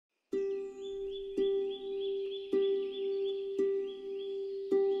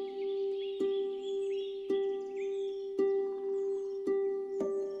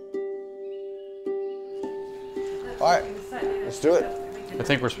All right, let's do it. I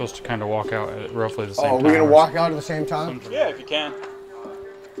think we're supposed to kind of walk out at roughly the same time. Oh, we're going to walk out at the same time? Yeah, if you can.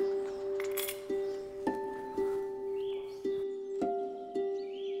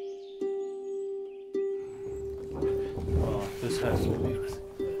 Oh, this has to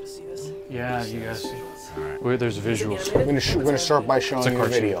be. Yeah, you guys. Right. There's visuals. We're going to start by showing you a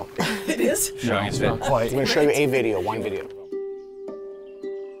video. It is? No, it's not quite. I'm going to show you a video, one video.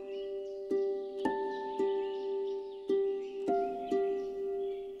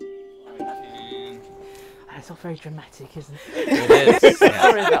 It's all very dramatic, isn't it? It is. Yeah.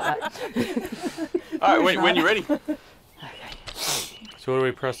 Sorry about that. All right, when you're ready. Okay. So what do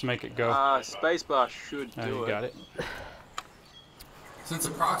we press to make it go? Spacebar should do it. You got it. Since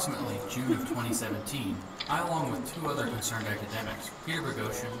approximately June of 2017, I, along with two other concerned academics, Peter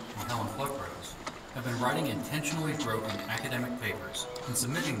Boghossian and Helen Pluckrose, have been writing intentionally broken academic papers and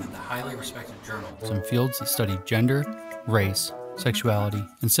submitting them to highly respected journals in fields that study gender, race, sexuality,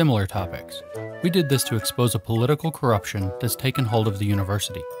 and similar topics. We did this to expose a political corruption that's taken hold of the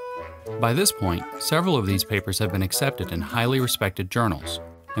university. By this point, several of these papers have been accepted in highly respected journals,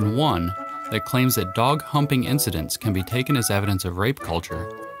 and one that claims that dog-humping incidents can be taken as evidence of rape culture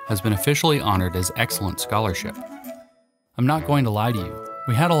has been officially honored as excellent scholarship. I'm not going to lie to you,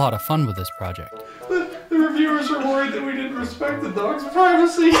 we had a lot of fun with this project. The reviewers are worried that we didn't respect the dog's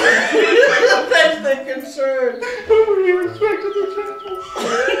privacy. That's the concern. We respected the channel.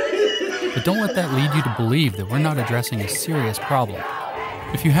 But don't let that lead you to believe that we're not addressing a serious problem.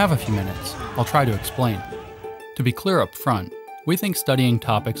 If you have a few minutes, I'll try to explain. To be clear up front, we think studying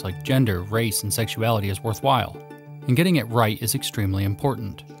topics like gender, race, and sexuality is worthwhile, and getting it right is extremely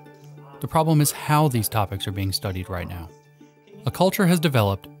important. The problem is how these topics are being studied right now. A culture has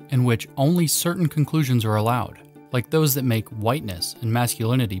developed in which only certain conclusions are allowed, like those that make whiteness and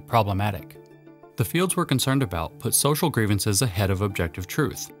masculinity problematic. The fields we're concerned about put social grievances ahead of objective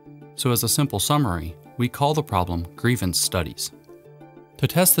truth. So as a simple summary, we call the problem grievance studies. To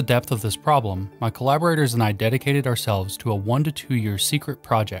test the depth of this problem, my collaborators and I dedicated ourselves to a 1 to 2 year secret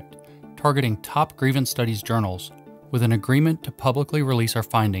project targeting top grievance studies journals with an agreement to publicly release our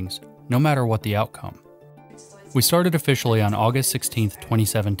findings, no matter what the outcome. We started officially on August 16,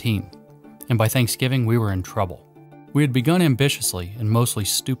 2017, and by Thanksgiving we were in trouble. We had begun ambitiously and mostly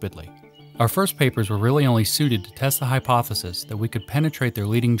stupidly. Our first papers were really only suited to test the hypothesis that we could penetrate their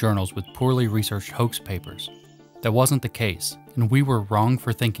leading journals with poorly researched hoax papers. That wasn't the case, and we were wrong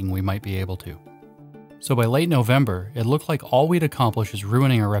for thinking we might be able to. So by late November, it looked like all we'd accomplish is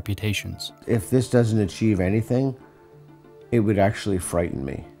ruining our reputations. If this doesn't achieve anything, it would actually frighten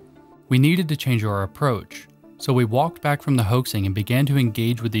me. We needed to change our approach, so we walked back from the hoaxing and began to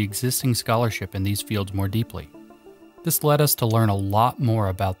engage with the existing scholarship in these fields more deeply. This led us to learn a lot more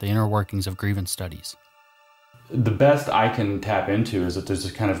about the inner workings of grievance studies. The best I can tap into is that there's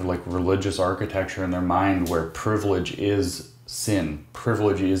this kind of like religious architecture in their mind where privilege is sin,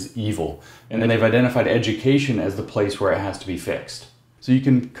 privilege is evil. And they've identified education as the place where it has to be fixed. So you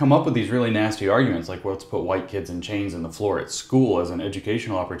can come up with these really nasty arguments like, well, let's put white kids in chains on the floor at school as an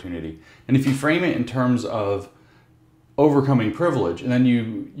educational opportunity. And if you frame it in terms of overcoming privilege, and then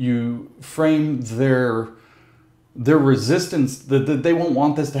you frame their resistance, that they won't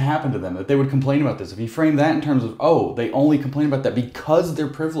want this to happen to them, that they would complain about this. If you frame that in terms of, oh, they only complain about that because they're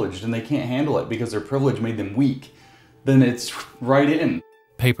privileged and they can't handle it because their privilege made them weak, then it's right in.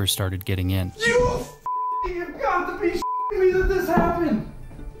 Papers started getting in. You've got to be me that this happened!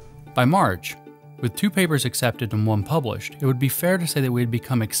 By March, with 2 papers accepted and 1 published, it would be fair to say that we had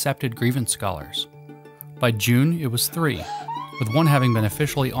become accepted grievance scholars. By June, it was 3, with 1 having been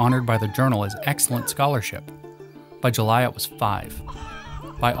officially honored by the journal as excellent scholarship. By July, it was 5.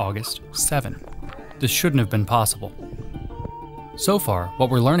 By August, 7. This shouldn't have been possible. So far, what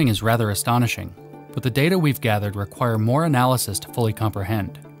we're learning is rather astonishing, but the data we've gathered require more analysis to fully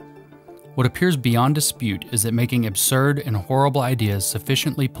comprehend. What appears beyond dispute is that making absurd and horrible ideas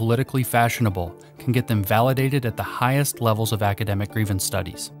sufficiently politically fashionable can get them validated at the highest levels of academic grievance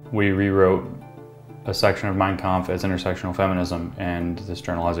studies. We rewrote a section of Mein Kampf as intersectional feminism, and this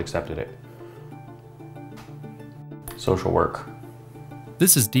journal has accepted it. Social work.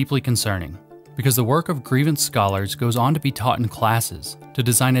 This is deeply concerning, because the work of grievance scholars goes on to be taught in classes, to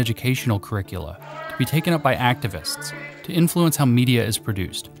design educational curricula, to be taken up by activists, to influence how media is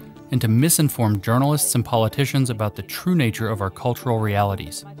produced, and to misinform journalists and politicians about the true nature of our cultural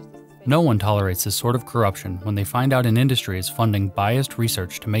realities. No one tolerates this sort of corruption when they find out an industry is funding biased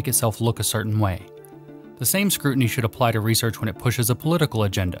research to make itself look a certain way. The same scrutiny should apply to research when it pushes a political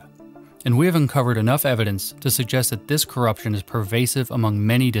agenda. And we have uncovered enough evidence to suggest that this corruption is pervasive among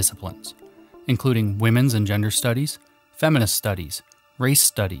many disciplines. including women's and gender studies, feminist studies, race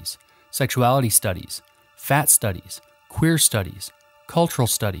studies, sexuality studies, fat studies, queer studies, cultural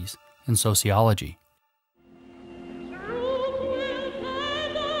studies, and sociology.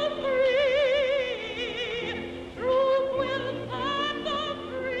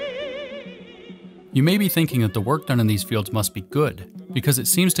 You may be thinking that the work done in these fields must be good, because it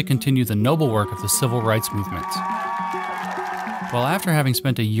seems to continue the noble work of the civil rights movements. Well, after having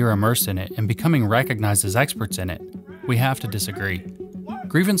spent a year immersed in it and becoming recognized as experts in it, we have to disagree.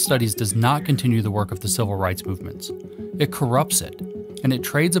 Grievance studies does not continue the work of the civil rights movements. It corrupts it, and it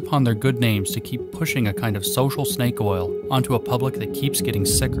trades upon their good names to keep pushing a kind of social snake oil onto a public that keeps getting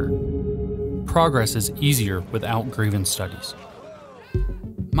sicker. Progress is easier without grievance studies.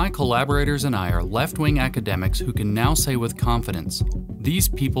 My collaborators and I are left-wing academics who can now say with confidence, these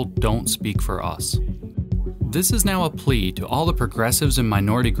people don't speak for us. This is now a plea to all the progressives and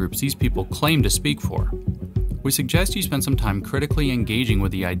minority groups these people claim to speak for. We suggest you spend some time critically engaging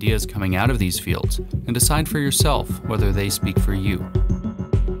with the ideas coming out of these fields and decide for yourself whether they speak for you.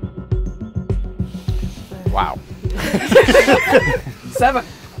 Wow. 7.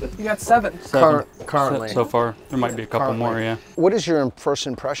 You got 7. Currently. So far, there might be a couple more, yeah. What is your first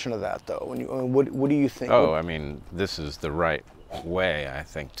impression of that, though? What do you think? Oh, I mean, this is the right way, I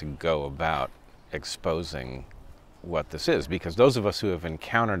think, to go about exposing what this is, because those of us who have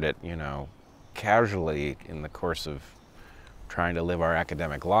encountered it, you know, casually in the course of trying to live our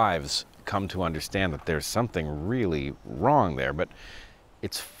academic lives, come to understand that there's something really wrong there. But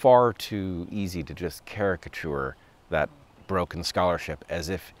it's far too easy to just caricature that broken scholarship as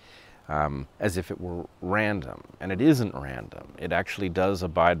if it were random, and it isn't random. It actually does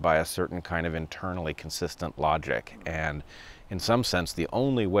abide by a certain kind of internally consistent logic, and in some sense the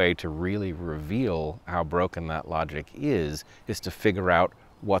only way to really reveal how broken that logic is to figure out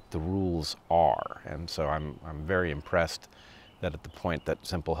what the rules are. And so I'm very impressed that at the point that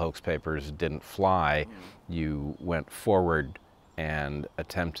Simple Hoax Papers didn't fly, you went forward and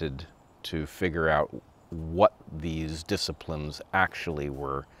attempted to figure out what these disciplines actually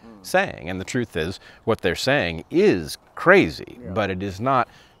were saying. And the truth is, what they're saying is crazy, but it is not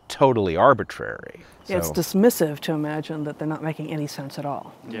totally arbitrary. Yeah, it's dismissive to imagine that they're not making any sense at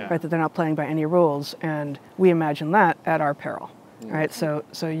all, right? That they're not playing by any rules, and we imagine that at our peril, right? So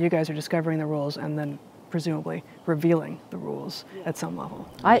you guys are discovering the rules and then presumably revealing the rules at some level.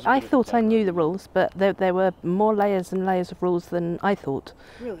 I thought I knew the rules, but there were more layers and layers of rules than I thought.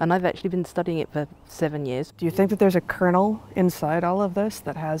 Really? And I've actually been studying it for 7 years. Do you think that there's a kernel inside all of this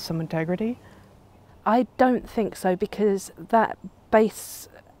that has some integrity? I don't think so, because that base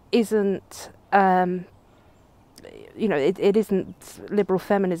isn't, you know, it isn't liberal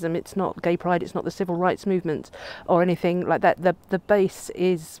feminism, it's not gay pride, it's not the civil rights movement or anything like that. The base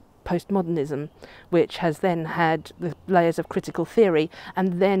is postmodernism, which has then had the layers of critical theory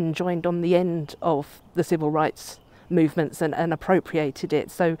and then joined on the end of the civil rights movements and appropriated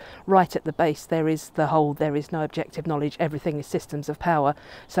it. So right at the base there is no objective knowledge, everything is systems of power.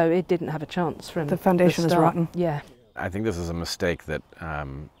 So it didn't have a chance from the foundation is rotten. Yeah. I think this is a mistake that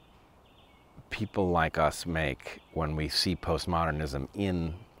people like us make when we see postmodernism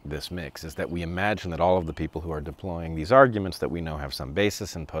in this mix, is that we imagine that all of the people who are deploying these arguments that we know have some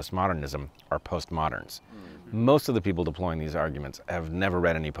basis in postmodernism are postmoderns. Most of the people deploying these arguments have never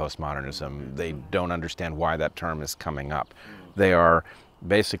read any postmodernism. They don't understand why that term is coming up. They are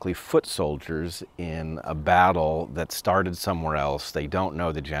basically foot soldiers in a battle that started somewhere else. They don't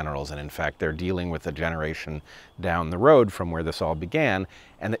know the generals, and in fact they're dealing with a generation down the road from where this all began.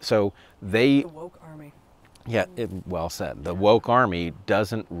 And so they... The woke army. Yeah, well said. The woke army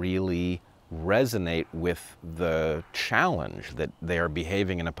doesn't really resonate with the challenge that they are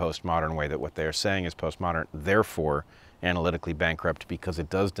behaving in a postmodern way, that what they are saying is postmodern, therefore analytically bankrupt, because it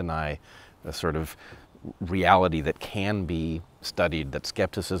does deny a sort of reality that can be studied, that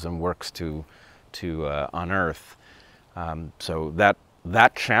skepticism works to unearth. So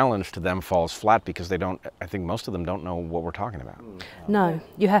that challenge to them falls flat because they don't, I think most of them don't know what we're talking about. No,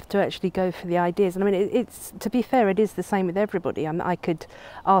 you have to actually go for the ideas. And I mean, it's to be fair, it is the same with everybody. I mean, I could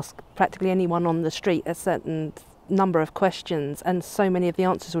ask practically anyone on the street a certain number of questions, and so many of the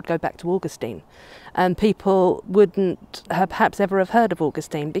answers would go back to Augustine. And people wouldn't have perhaps ever have heard of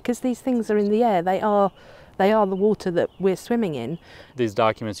Augustine, because these things are in the air. They are the water that we're swimming in. These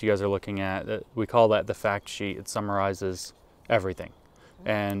documents you guys are looking at, we call that the fact sheet. It summarizes everything.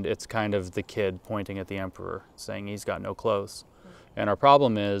 And it's kind of the kid pointing at the emperor saying he's got no clothes. And our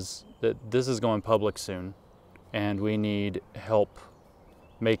problem is that this is going public soon, and we need help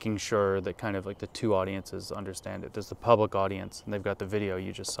making sure that kind of like the two audiences understand it. There's the public audience, and they've got the video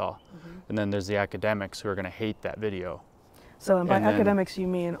you just saw. And then there's the academics who are going to hate that video. So, and by And then- academics, you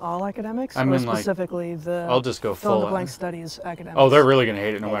mean all academics? I or mean, like, specifically the I'll just go fill in full the blank on. studies academics? Oh, they're really going to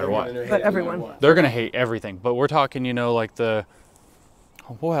hate it no matter what. But everyone. They're going to hate everything. But we're talking, you know, like the,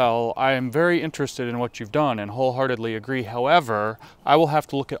 well, I am very interested in what you've done and wholeheartedly agree. However, I will have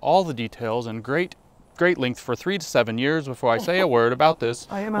to look at all the details in great length for 3 to 7 years before I say a word about this.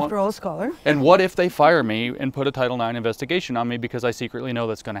 I am, after all, a scholar. And what if they fire me and put a Title IX investigation on me because I secretly know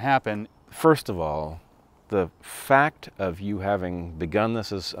that's going to happen? First of all, the fact of you having begun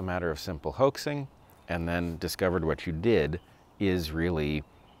this as a matter of simple hoaxing and then discovered what you did is really,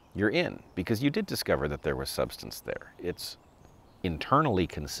 you're in, because you did discover that there was substance there. It's internally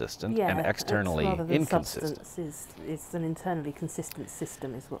consistent and externally rather than inconsistent. substance is an internally consistent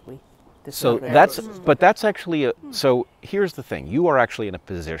system is what we So discovered. that's actually, so here's the thing. You are actually in a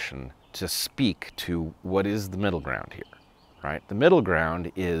position to speak to what is the middle ground here, right? The middle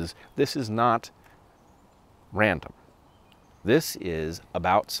ground is, this is not random. This is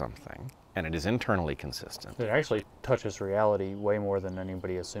about something, and it is internally consistent. It actually touches reality way more than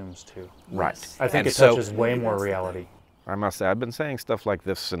anybody assumes to. Right. I think And it so- touches way more reality. I must say, I've been saying stuff like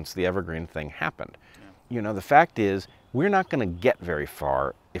this since the Evergreen thing happened. You know, the fact is, we're not going to get very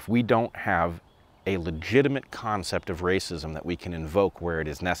far if we don't have a legitimate concept of racism that we can invoke where it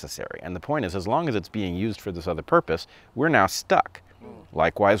is necessary. And the point is, as long as it's being used for this other purpose, we're now stuck.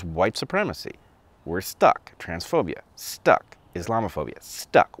 Likewise, white supremacy. We're stuck. Transphobia, stuck. Islamophobia,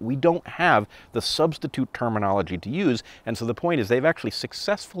 stuck. We don't have the substitute terminology to use, and so the point is they've actually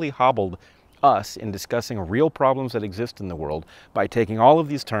successfully hobbled us in discussing real problems that exist in the world by taking all of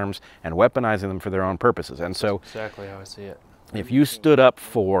these terms and weaponizing them for their own purposes. And so That's exactly how I see it. if you stood up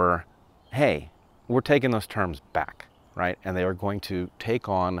for, hey, we're taking those terms back, right? And they are going to take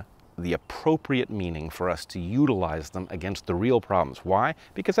on the appropriate meaning for us to utilize them against the real problems. Why?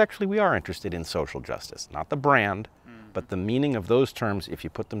 Because actually we are interested in social justice, not the brand, but the meaning of those terms if you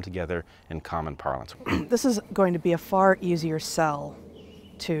put them together in common parlance. This is going to be a far easier sell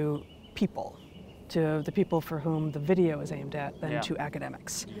to people, to the people for whom the video is aimed at, than to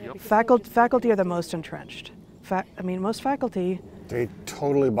academics. Faculty are the most entrenched. I mean, most faculty... They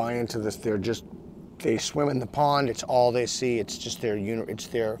totally buy into this. They swim in the pond. It's all they see. It's just their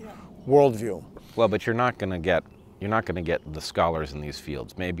worldview. Well, but you're not going to get the scholars in these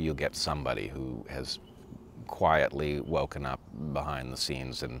fields. Maybe you'll get somebody who has quietly woken up behind the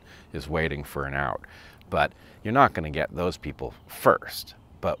scenes and is waiting for an out. But you're not going to get those people first.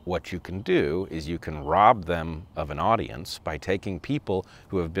 But what you can do is you can rob them of an audience by taking people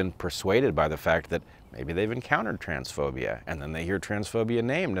who have been persuaded by the fact that maybe they've encountered transphobia, and then they hear transphobia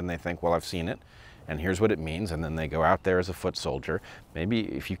named and they think, well, I've seen it, and here's what it means, and then they go out there as a foot soldier. Maybe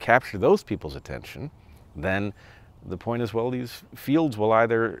if you capture those people's attention, then the point is, well, these fields will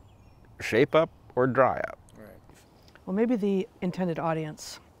either shape up or dry up. Well, maybe the intended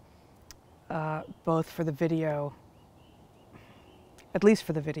audience, both for the video, at least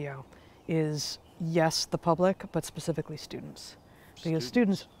for the video, is yes, the public, but specifically students. Because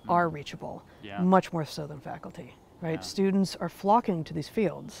students are reachable, much more so than faculty, right? Students are flocking to these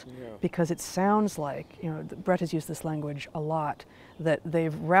fields because it sounds like, you know, Bret has used this language a lot, that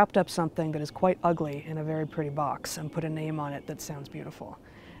they've wrapped up something that is quite ugly in a very pretty box and put a name on it that sounds beautiful.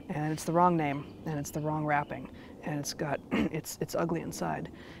 And it's the wrong name, and it's the wrong wrapping, and it's got, it's ugly inside.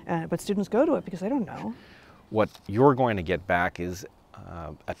 But students go to it because they don't know. What you're going to get back is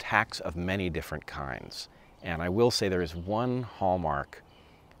attacks of many different kinds. And I will say there is one hallmark.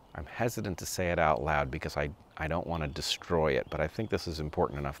 I'm hesitant to say it out loud because I don't want to destroy it, but I think this is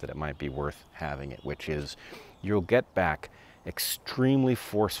important enough that it might be worth having it, which is you'll get back extremely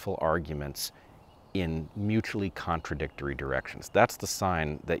forceful arguments in mutually contradictory directions. That's the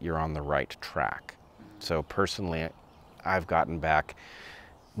sign that you're on the right track. So personally, I've gotten back,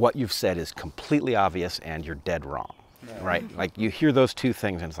 what you've said is completely obvious and you're dead wrong. Right? Like you hear those two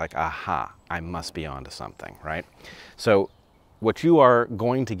things and it's like, aha, I must be onto something, right? So what you are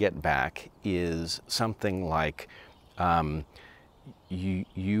going to get back is something like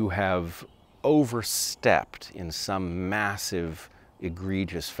you have overstepped in some massive,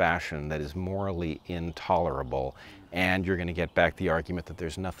 egregious fashion that is morally intolerable, and you're going to get back the argument that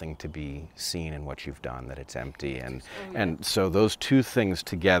there's nothing to be seen in what you've done, that it's empty. And so those two things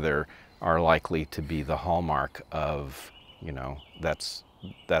together are likely to be the hallmark of, you know, that's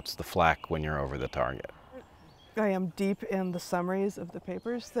the flak when you're over the target. I am deep in the summaries of the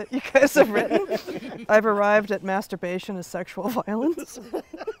papers that you guys have written. I've arrived at masturbation as sexual violence.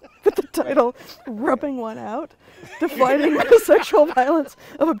 But title Rubbing One Out, Defining the Sexual Violence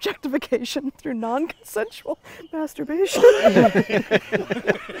of Objectification Through Non-Consensual Masturbation.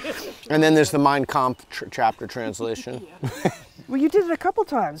 And then there's the Mein Kampf chapter translation. Well, you did it a couple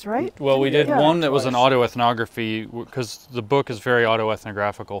times, right? Well, we did Yeah. one that was an autoethnography, because the book is very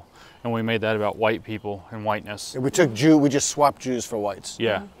autoethnographical, and we made that about white people and whiteness. We just swapped Jews for whites.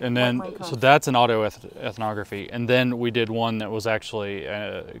 Yeah, and then, so that's an autoethnography. And then we did one that was actually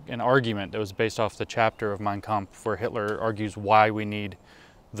an argument that was based off the chapter of Mein Kampf, where Hitler argues why we need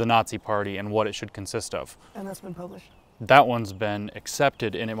the Nazi Party and what it should consist of. And that's been published. That one's been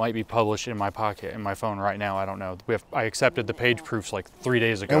accepted, and it might be published in my pocket, in my phone right now. I don't know. I accepted the page proofs like 3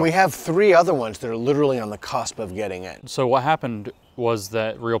 days ago. And we have 3 other ones that are literally on the cusp of getting in. So what happened was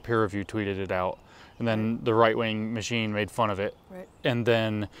that Real Peer Review tweeted it out, and then the right-wing machine made fun of it. Right. And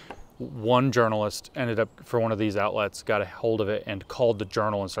then one journalist ended up, for one of these outlets, got a hold of it and called the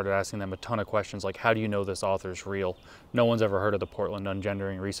journal and started asking them a ton of questions like, how do you know this author's real? No one's ever heard of the Portland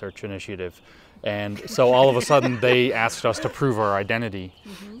Ungendering Research Initiative. And so all of a sudden they asked us to prove our identity.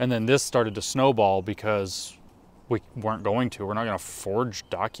 And then this started to snowball because we weren't going to. We're not going to forge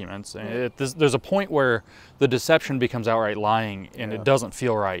documents. And there's a point where the deception becomes outright lying, and it doesn't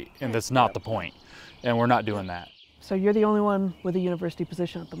feel right, and that's not the point. And we're not doing that. So you're the only one with a university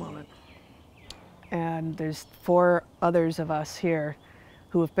position at the moment. And there's 4 others of us here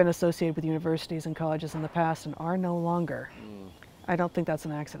who have been associated with universities and colleges in the past and are no longer. I don't think that's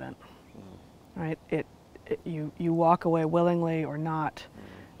an accident. Right? You walk away willingly or not,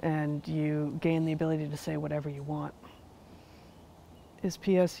 and you gain the ability to say whatever you want. Is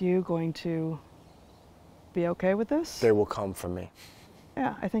PSU going to be okay with this? They will come for me.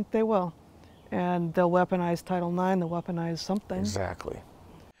 Yeah, I think they will. And they'll weaponize Title IX, they'll weaponize something. Exactly.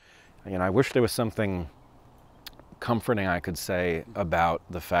 I wish there was something comforting I could say about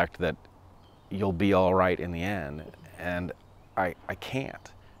the fact that you'll be all right in the end, and I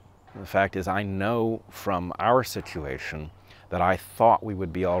can't. The fact is, I know from our situation that I thought we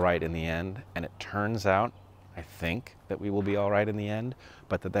would be all right in the end, and it turns out, I think, that we will be all right in the end,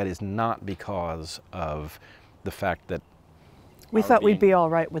 but that is not because of the fact that we thought we'd be all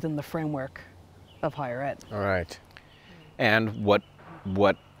right within the framework of higher ed. All right. And what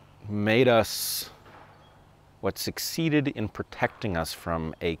made us, what succeeded in protecting us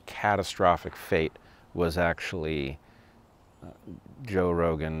from a catastrophic fate was actually Joe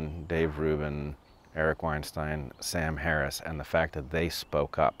Rogan, Dave Rubin, Eric Weinstein, Sam Harris, and the fact that they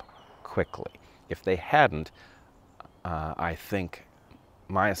spoke up quickly. If they hadn't, I think,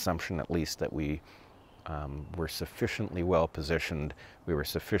 my assumption at least, that we were sufficiently well positioned, we were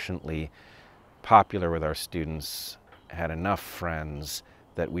sufficiently popular with our students, had enough friends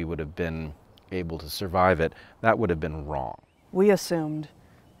that we would have been able to survive it, that would have been wrong. We assumed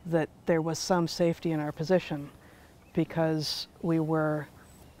that there was some safety in our position because we were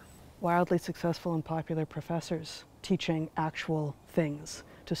wildly successful and popular professors teaching actual things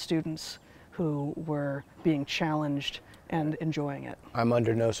to students who were being challenged and enjoying it. I'm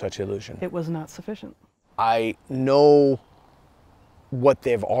under no such illusion. It was not sufficient. I know what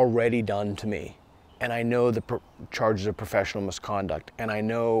they've already done to me, and I know the charges of professional misconduct, and I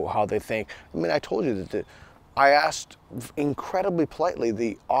know how they think. I mean, I told you that I asked incredibly politely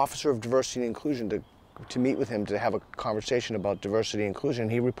the Officer of Diversity and Inclusion to meet with him to have a conversation about diversity and inclusion.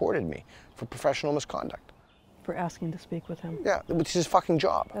 He reported me for professional misconduct. For asking to speak with him. Yeah, which is his fucking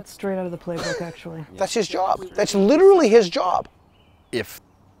job. That's straight out of the playbook, actually. That's his job. That's literally his job. If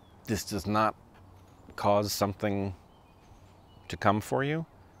this does not cause something to come for you,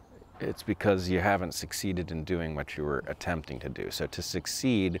 it's because you haven't succeeded in doing what you were attempting to do. So to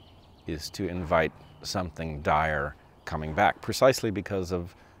succeed is to invite something dire coming back, precisely because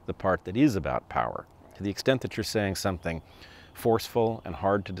of the part that is about power. To the extent that you're saying something forceful and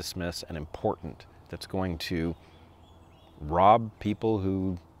hard to dismiss and important that's going to rob people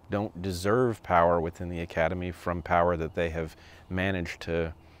who don't deserve power within the academy from power that they have managed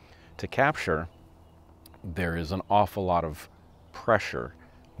to capture, there is an awful lot of pressure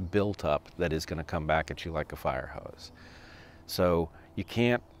built up that is going to come back at you like a fire hose. So you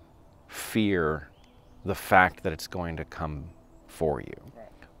can't fear the fact that it's going to come for you.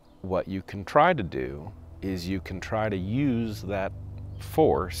 What you can try to do is you can try to use that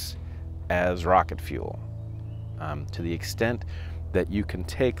force as rocket fuel. To the extent that you can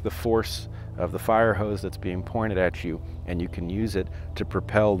take the force of the fire hose that's being pointed at you and you can use it to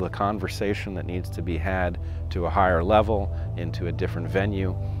propel the conversation that needs to be had to a higher level, into a different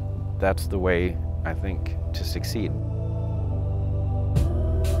venue, that's the way, I think, to succeed.